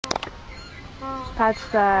That's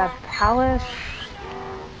the palace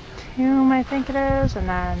tomb, I think it is, and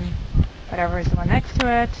then whatever is the one next to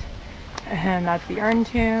it. And that's the urn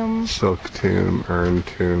tomb. Silk tomb, urn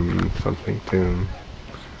tomb, something tomb.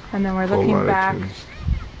 And then we're looking back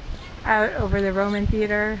out over the Roman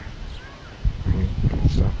theater.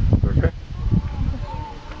 Good stuff. Okay.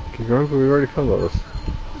 Keep going, but we've already filmed all this.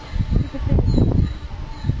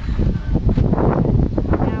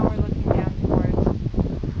 Now we're looking down towards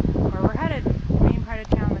where we're headed, the main part of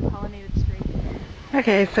town, the colonnaded street.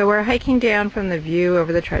 Okay, so we're hiking down from the view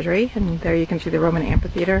over the treasury, and there you can see the Roman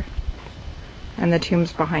amphitheater and the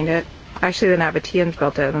tombs behind it. Actually, the Nabateans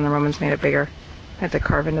built it, and the Romans made it bigger. They had to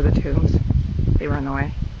carve into the tombs. They were in the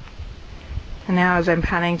way. And now as I'm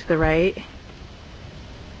panning to the right,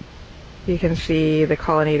 you can see the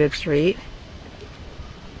colonnaded street.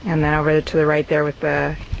 And then over to the right there with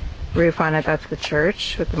the roof on it, that's the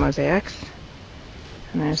church with the mosaics.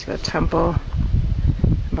 And there's the temple.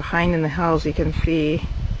 And behind in the hills you can see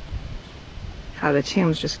how the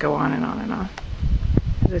tombs just go on and on and on.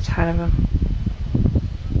 There's a ton of them.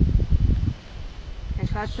 Okay,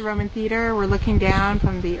 so that's the Roman theater. We're looking down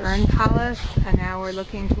from the urn palace, and now we're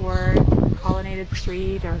looking toward colonnaded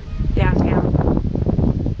street or downtown.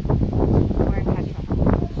 We're in Petra.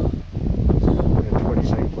 We have 20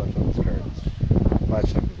 seconds left on this card. 5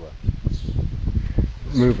 seconds left.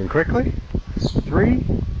 Moving quickly. 3,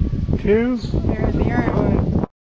 2, Here's the urn.